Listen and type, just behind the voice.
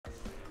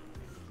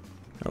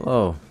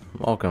Hello,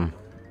 welcome.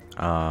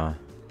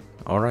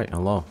 Alright,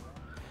 hello.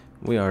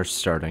 We are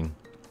starting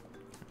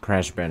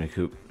Crash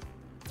Bandicoot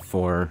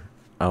for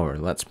our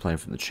Let's Play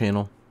for the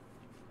channel.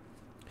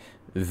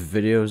 The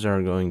videos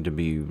are going to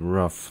be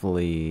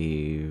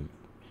roughly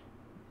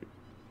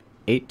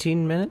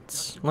 18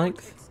 minutes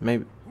length,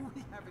 maybe.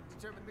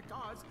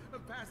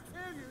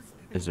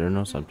 Is there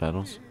no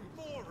subtitles?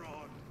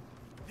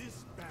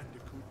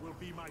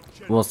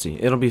 We'll see.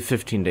 It'll be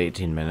 15 to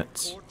 18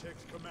 minutes.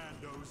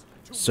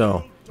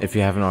 So, if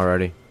you haven't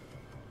already,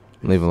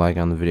 leave a like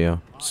on the video.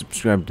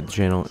 Subscribe to the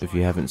channel if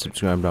you haven't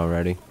subscribed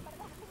already.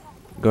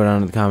 Go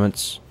down to the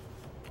comments.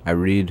 I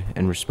read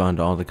and respond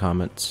to all the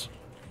comments.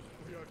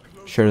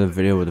 Share the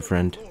video with a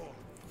friend.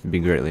 It'd be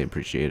greatly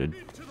appreciated.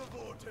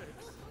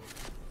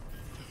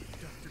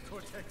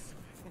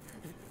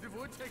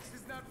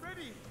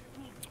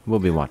 We'll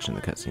be watching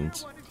the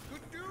cutscenes.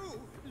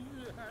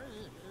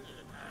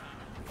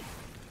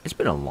 It's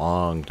been a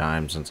long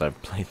time since I've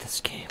played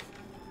this game.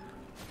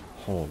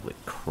 Holy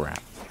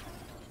crap.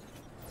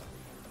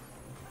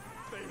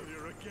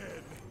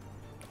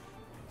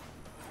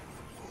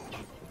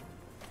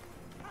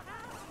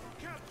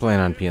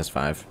 Playing on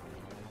PS5.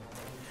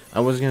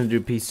 I was gonna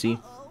do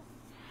PC,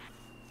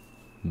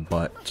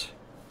 but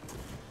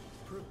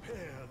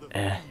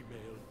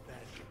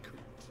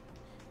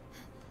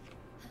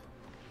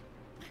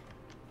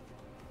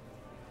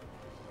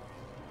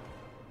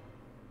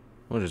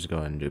we'll just go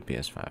ahead and do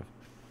PS5.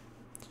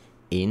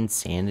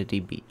 Insanity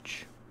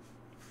Beach.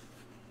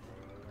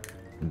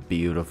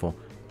 Beautiful.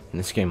 And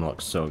this game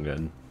looks so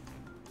good.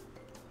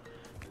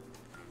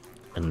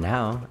 And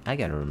now I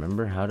gotta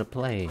remember how to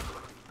play.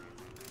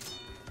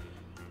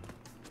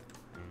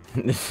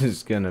 This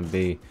is gonna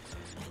be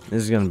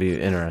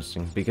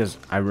interesting because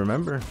I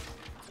remember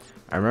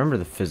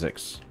the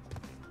physics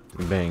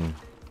being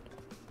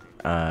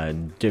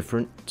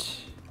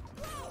different.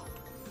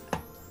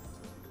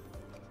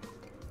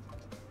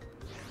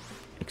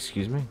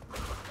 Excuse me?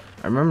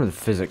 I remember the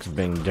physics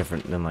being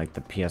different than like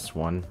the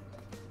PS1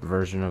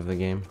 version of the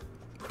game.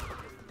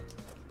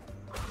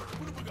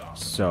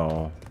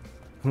 So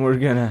we're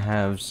gonna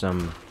have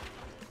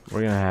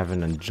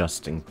an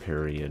adjusting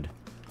period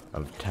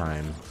of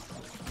time.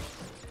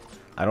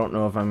 I don't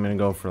know if I'm gonna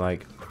go for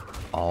like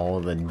all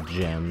the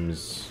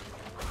gems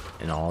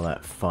and all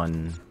that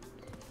fun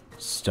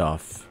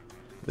stuff.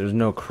 There's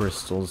no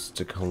crystals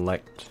to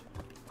collect.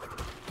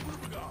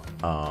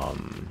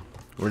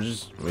 We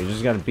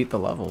just gotta beat the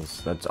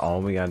levels. That's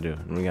all we gotta do.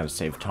 And we gotta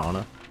save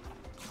Tawna.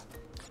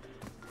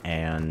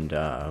 And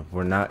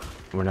we're not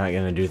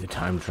gonna do the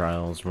time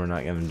trials. We're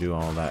not gonna do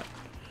all that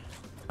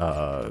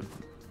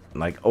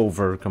like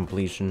over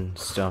completion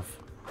stuff.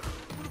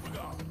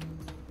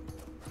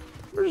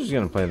 We're just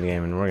gonna play the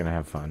game and we're gonna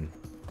have fun.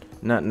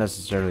 Not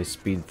necessarily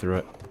speed through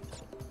it.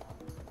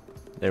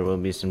 There will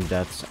be some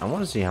deaths. I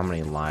want to see how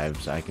many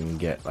lives I can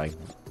get like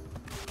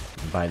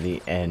by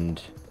the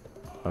end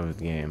of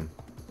the game.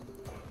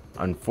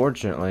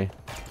 Unfortunately,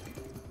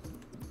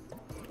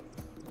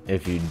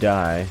 if you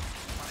die,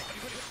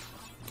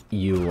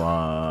 you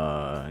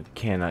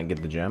cannot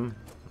get the gem,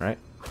 right?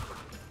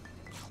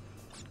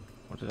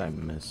 What did I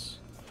miss?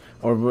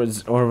 Or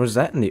was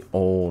that in the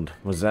old?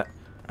 Was that?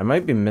 I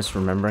might be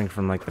misremembering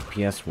from like the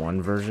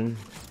PS1 version,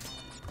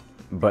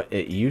 but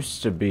it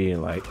used to be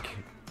like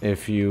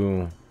if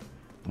you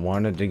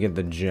wanted to get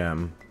the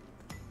gem,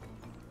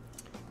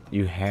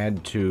 you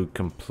had to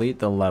complete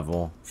the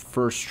level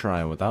first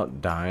try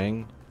without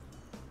dying.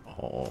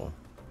 Oh.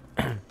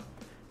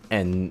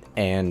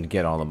 and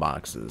get all the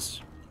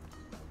boxes.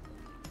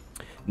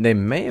 They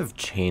may have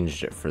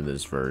changed it for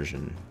this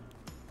version.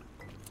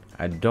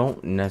 I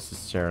don't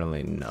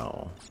necessarily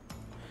know.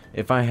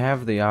 If I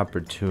have the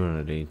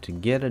opportunity to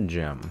get a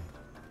gem,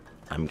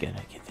 I'm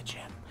gonna get the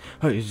gem.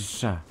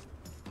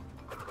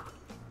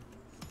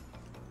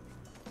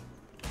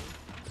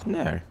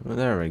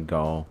 There we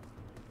go.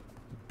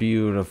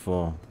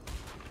 Beautiful.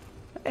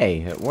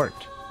 Hey, it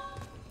worked.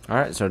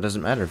 Alright, so it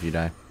doesn't matter if you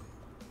die.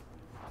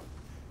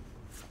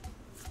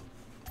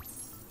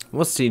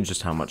 We'll see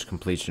just how much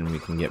completion we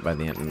can get by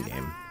the end of the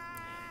game.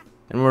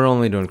 And we're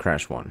only doing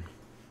Crash 1.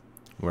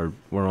 We're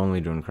only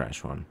doing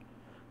Crash 1.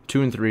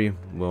 2 and 3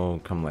 will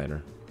come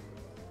later.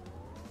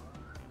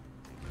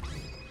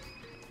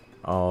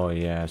 Oh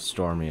yeah,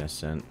 Stormy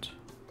Ascent.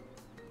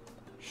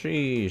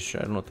 Sheesh,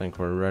 I don't think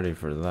we're ready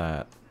for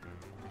that.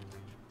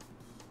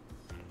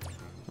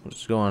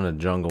 Let's go on to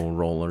jungle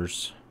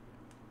rollers.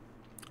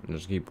 And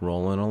just keep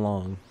rolling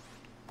along.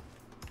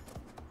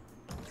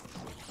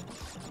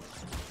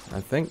 I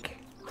think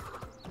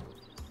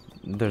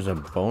there's a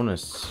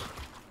bonus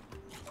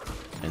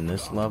in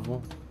this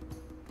level.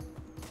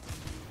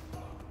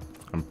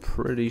 I'm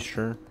pretty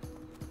sure.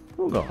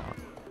 We'll go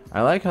on.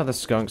 I like how the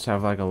skunks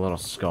have like a little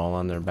skull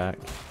on their back.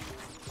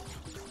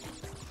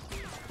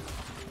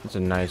 It's a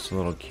nice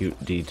little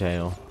cute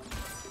detail.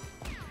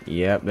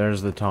 Yep,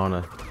 there's the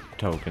Tawna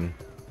token.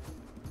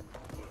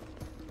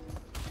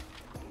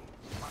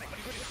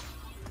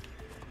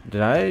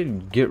 Did I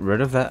get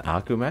rid of that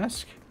Aku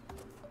mask?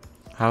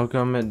 How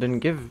come it didn't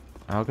give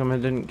How come it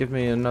didn't give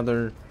me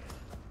another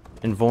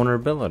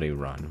invulnerability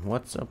run?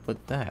 What's up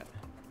with that?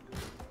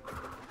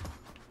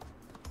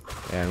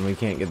 And we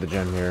can't get the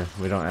gem here.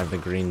 We don't have the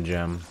green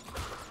gem.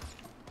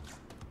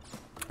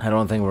 I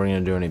don't think we're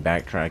going to do any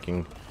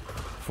backtracking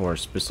for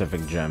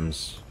specific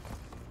gems.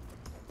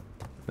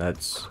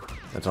 That's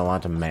a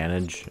lot to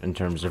manage in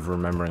terms of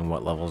remembering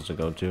what levels to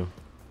go to.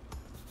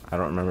 I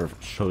don't remember if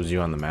it shows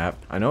you on the map.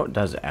 I know it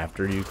does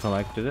after you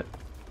collected it.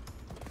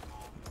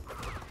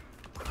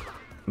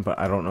 But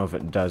I don't know if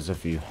it does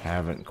if you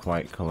haven't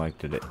quite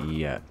collected it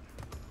yet.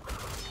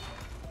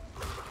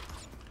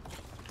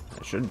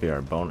 It should be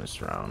our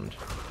bonus round.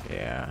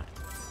 Yeah.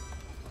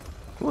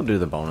 We'll do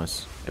the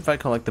bonus. If I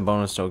collect the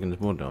bonus tokens,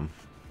 we'll do them.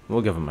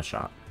 We'll give them a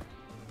shot.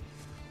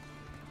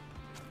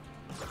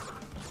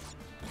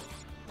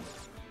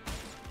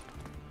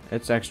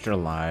 It's extra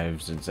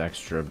lives, it's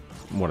extra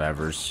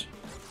whatevers.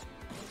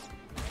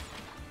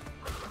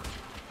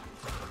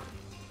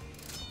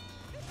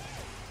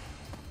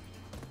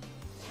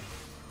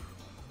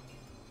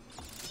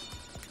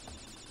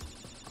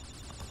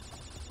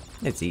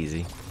 It's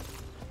easy.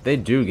 They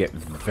do get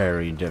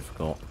very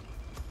difficult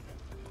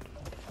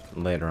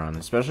later on,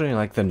 especially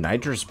like the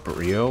nitrous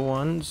brio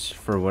ones,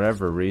 for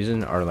whatever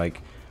reason, are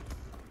like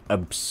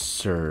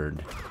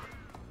absurd.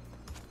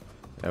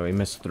 Oh, we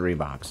missed 3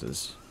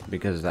 boxes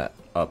because of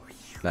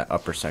that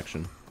upper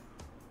section.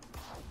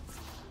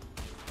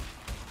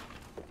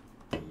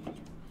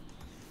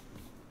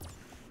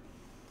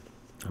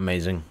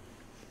 Amazing.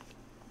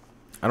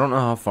 I don't know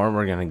how far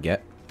we're gonna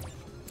get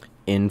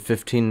in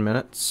 15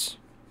 minutes.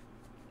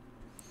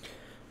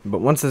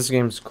 But once this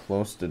game's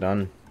close to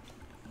done,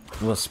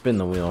 we'll spin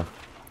the wheel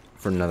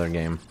for another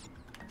game.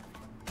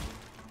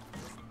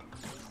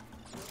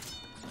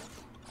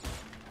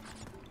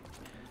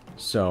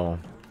 So,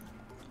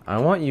 I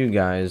want you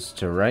guys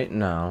to right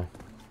now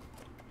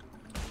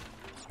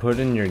put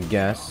in your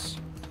guess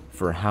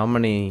for how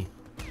many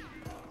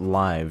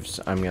lives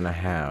I'm gonna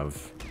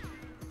have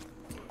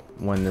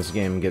when this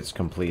game gets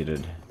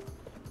completed.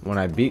 When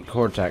I beat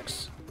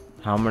Cortex,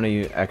 how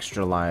many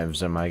extra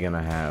lives am I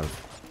gonna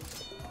have?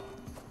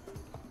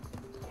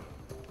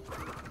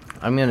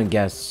 I'm gonna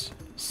guess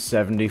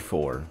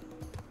 74.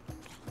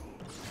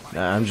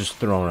 I'm just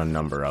throwing a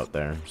number out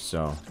there,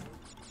 so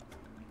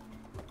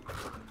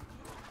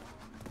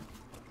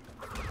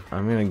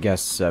I'm gonna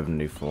guess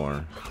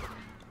 74.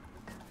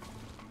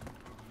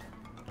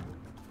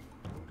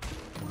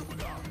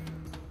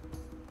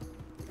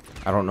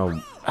 I don't know.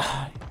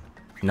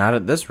 Not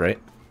at this rate.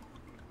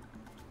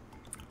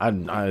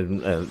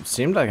 It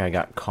seemed like I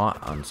got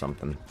caught on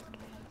something.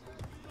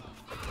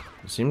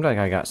 It seemed like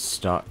I got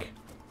stuck.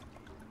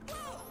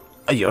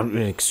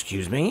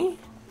 Excuse me?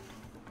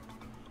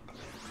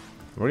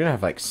 We're gonna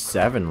have like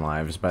 7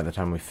 lives by the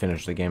time we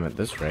finish the game at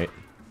this rate.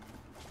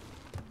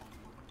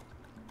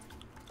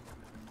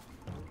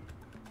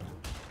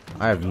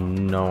 I have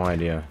no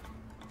idea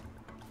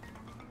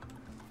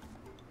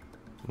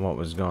what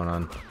was going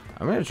on.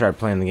 I'm gonna try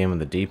playing the game with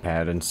the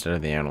D-pad instead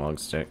of the analog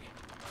stick.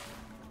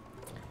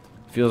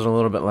 Feels a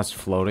little bit less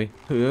floaty.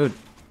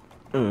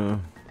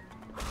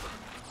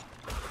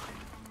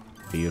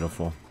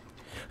 Beautiful.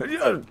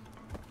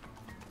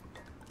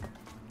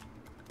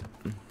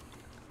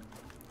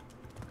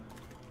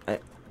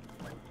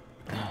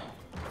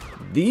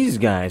 These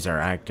guys are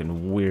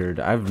acting weird.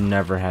 I've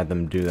never had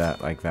them do that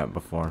like that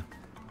before.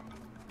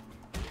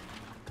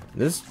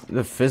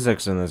 The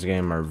physics in this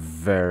game are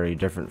very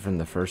different from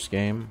the first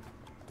game.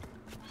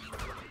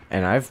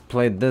 And I've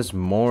played this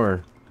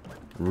more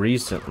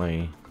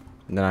recently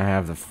than I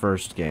have the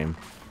first game.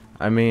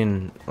 I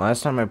mean,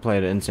 last time I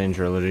played Sane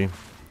Trilogy,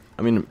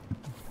 I'm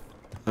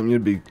gonna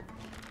be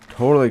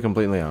totally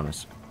completely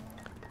honest.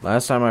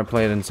 Last time I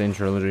played Sane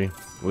Trilogy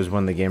was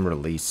when the game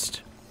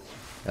released.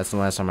 That's the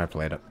last time I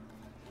played it.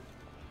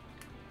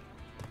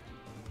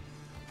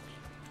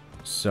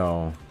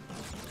 So,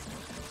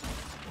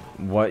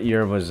 what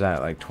year was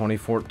that? Like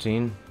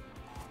 2014?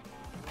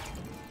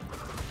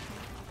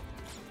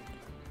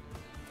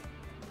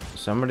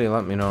 Somebody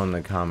let me know in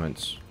the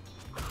comments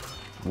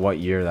what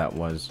year that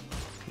was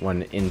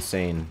when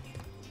Insane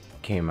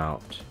came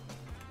out.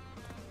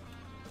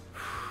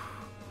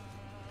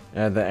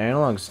 Yeah, the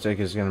analog stick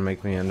is gonna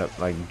make me end up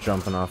like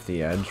jumping off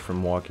the edge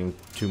from walking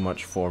too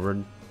much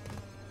forward.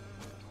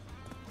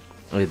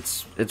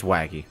 It's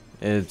wacky.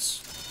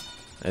 It's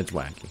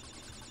wacky.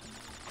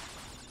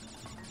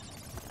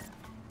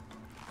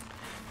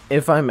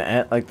 If I'm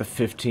at like the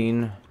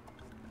 15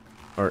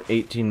 or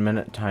 18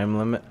 minute time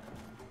limit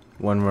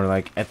when we're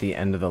like at the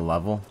end of the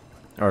level,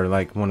 or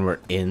like when we're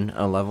in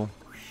a level,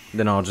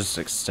 then I'll just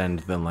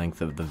extend the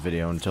length of the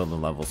video until the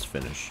level's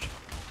finished.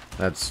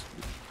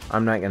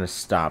 I'm not gonna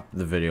stop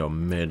the video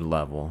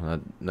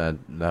mid-level. That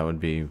would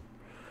be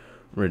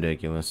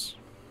ridiculous.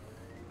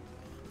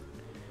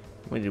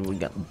 We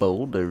got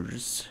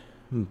boulders.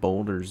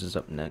 Boulders is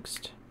up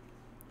next.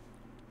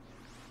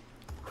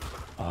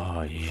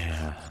 Oh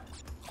yeah.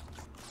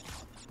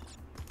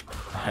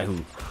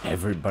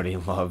 Everybody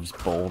loves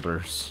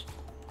boulders.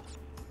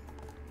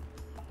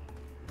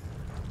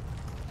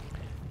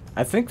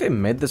 I think they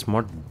made this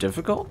more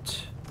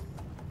difficult.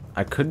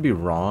 I could be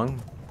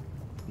wrong.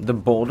 The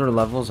boulder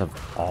levels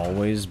have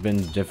always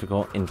been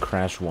difficult in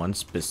Crash 1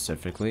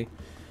 specifically.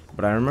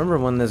 But I remember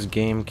when this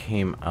game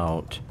came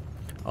out,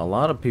 a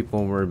lot of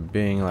people were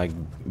being like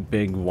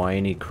big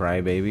whiny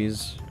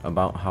crybabies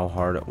about how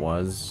hard it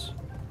was.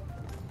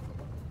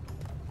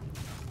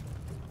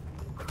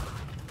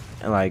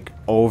 And like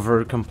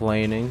over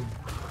complaining.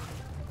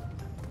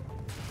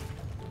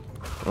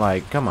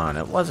 Like, come on,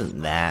 it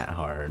wasn't that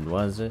hard,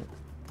 was it?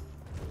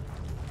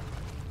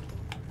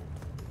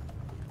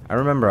 I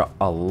remember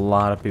a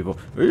lot of people,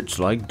 it's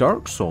like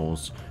Dark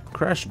Souls.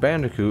 Crash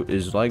Bandicoot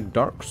is like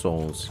Dark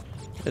Souls.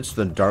 It's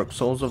the Dark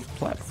Souls of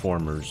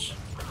platformers.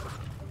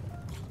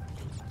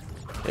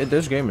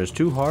 This game is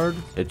too hard.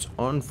 It's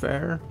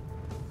unfair.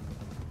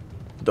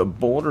 The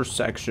boulder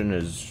section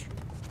is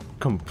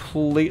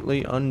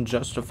completely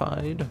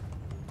unjustified.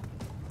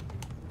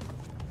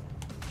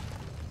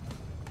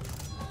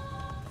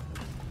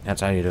 That's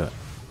how you do it.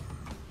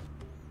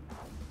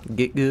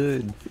 Get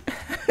good.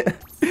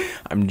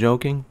 I'm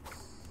joking.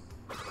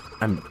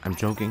 I'm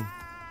joking.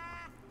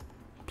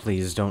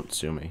 Please don't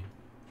sue me.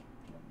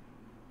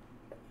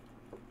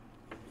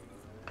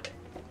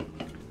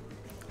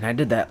 And I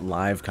did that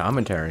live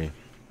commentary.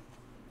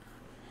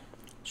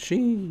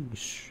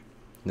 Sheesh.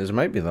 This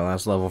might be the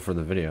last level for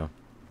the video.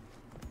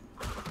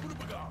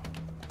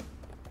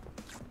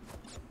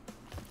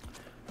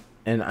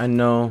 And I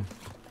know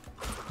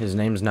his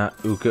name's not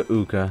Uka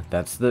Uka.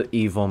 That's the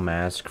evil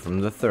mask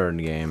from the third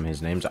game.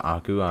 His name's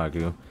Aku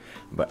Aku.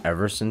 But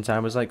ever since I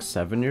was like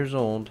 7 years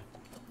old,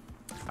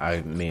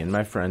 me and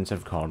my friends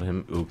have called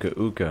him Uka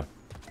Uka.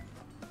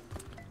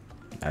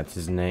 That's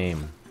his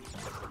name.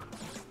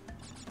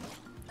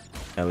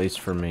 At least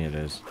for me it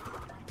is.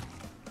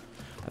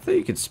 I thought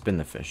you could spin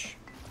the fish.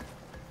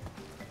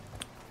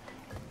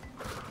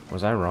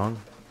 Was I wrong?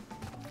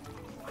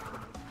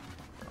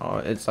 Oh,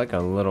 it's like a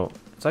little...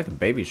 It's like a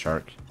baby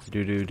shark.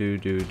 Do do do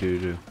do do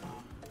do.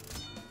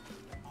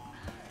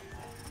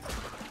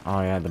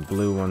 Oh yeah, the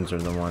blue ones are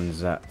the ones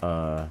that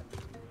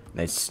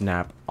they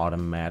snap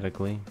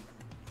automatically.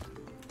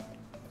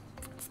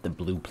 It's the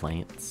blue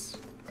plants.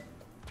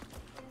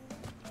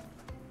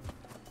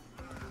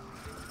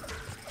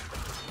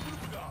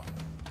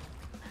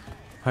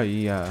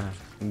 Hey,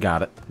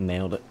 got it.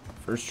 Nailed it.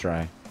 First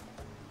try.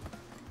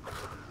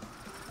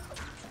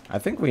 I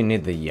think we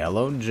need the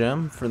yellow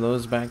gem for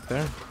those back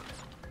there.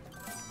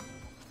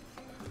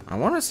 I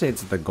want to say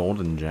it's the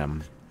golden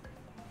gem.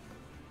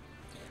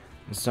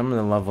 Some of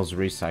the levels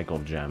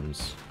recycle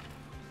gems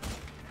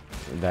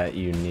that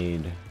you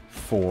need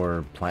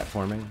for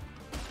platforming.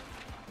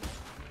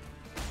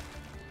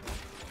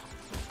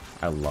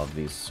 I love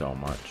these so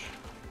much.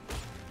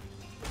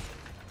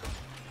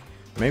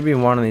 Maybe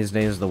one of these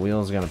days the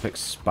wheel's gonna pick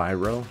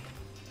Spyro.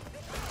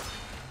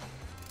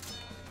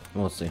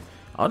 We'll see.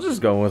 I'll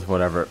just go with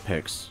whatever it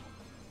picks.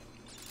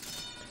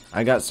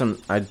 I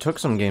took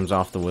some games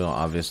off the wheel,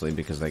 obviously,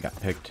 because they got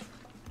picked.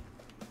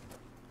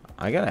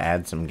 I gotta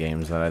add some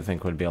games that I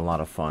think would be a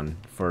lot of fun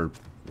for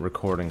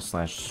recording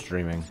 /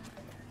 streaming.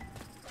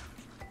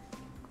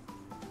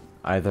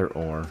 Either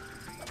or.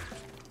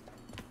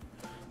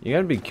 You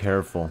gotta be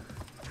careful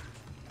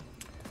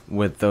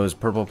with those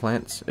purple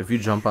plants. If you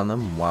jump on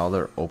them while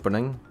they're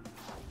opening,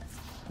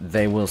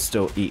 they will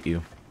still eat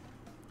you.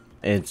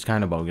 It's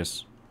kind of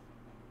bogus.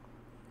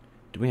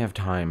 Do we have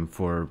time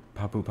for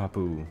Papu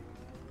Papu?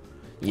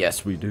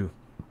 Yes, we do.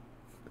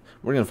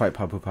 We're gonna fight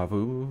Papu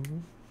Papu.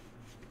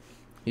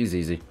 He's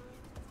easy.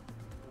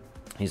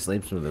 He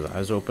sleeps with his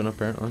eyes open,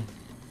 apparently.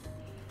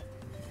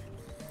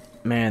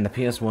 Man, the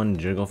PS1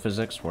 jiggle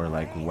physics were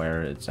like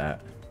where it's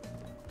at.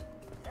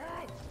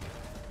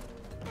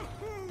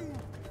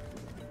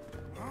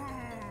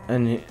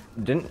 And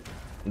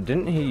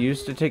didn't he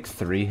used to take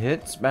 3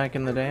 hits back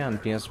in the day on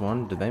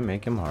PS1? Did they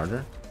make him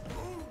harder?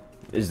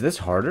 Is this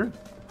harder?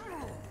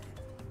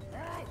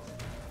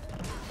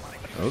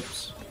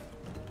 Oops.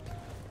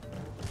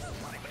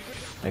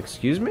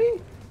 Excuse me?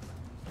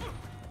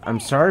 I'm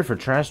sorry for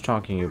trash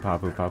talking you,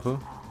 Papu Papu.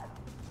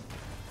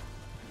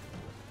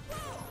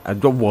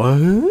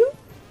 What?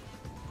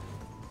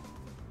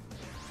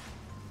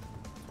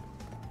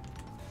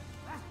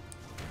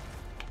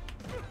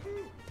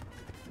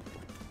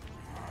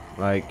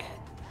 Like,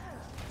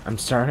 I'm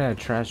sorry I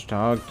trash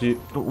talked you.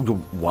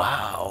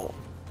 Wow.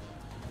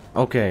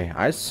 Okay,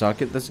 I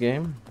suck at this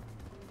game.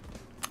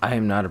 I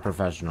am not a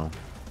professional.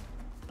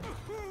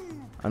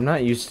 I'm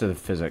not used to the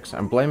physics.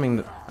 I'm blaming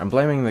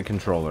the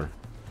controller.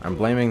 I'm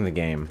blaming the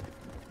game.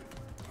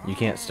 You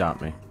can't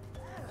stop me.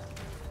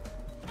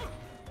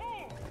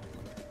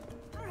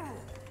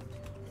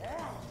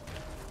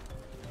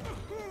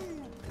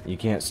 You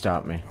can't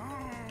stop me.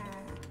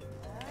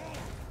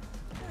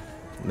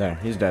 There,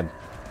 he's dead.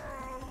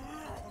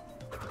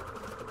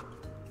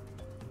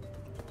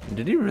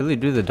 Did he really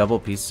do the double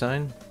peace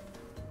sign?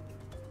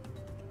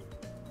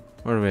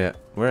 Where are we at?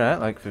 We're at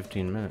like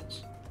 15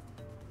 minutes.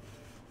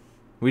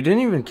 We didn't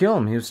even kill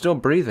him. He was still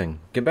breathing.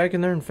 Get back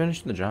in there and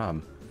finish the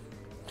job.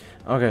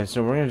 Okay,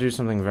 so we're going to do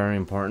something very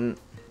important.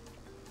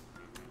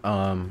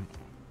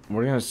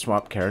 We're gonna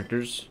swap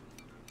characters.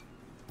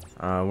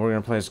 We're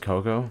gonna play as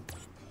Coco.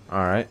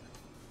 Alright.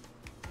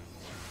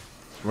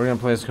 We're gonna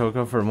play as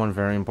Coco for one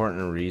very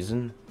important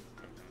reason.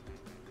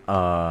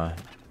 I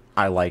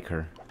like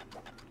her.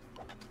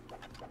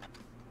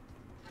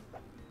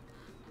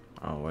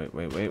 Oh,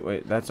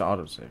 wait. That's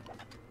autosave.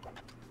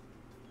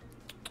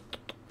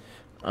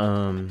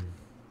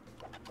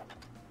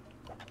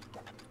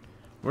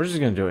 We're just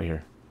gonna do it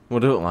here. We'll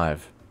do it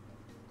live.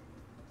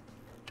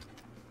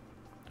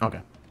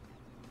 Okay.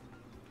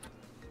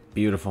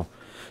 Beautiful.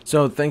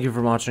 So, thank you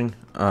for watching.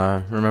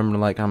 Remember to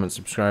like, comment,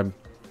 subscribe.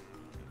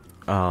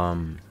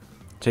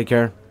 Take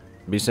care.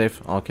 Be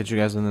safe. I'll catch you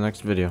guys in the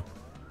next video.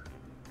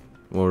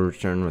 We'll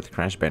return with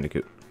Crash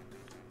Bandicoot.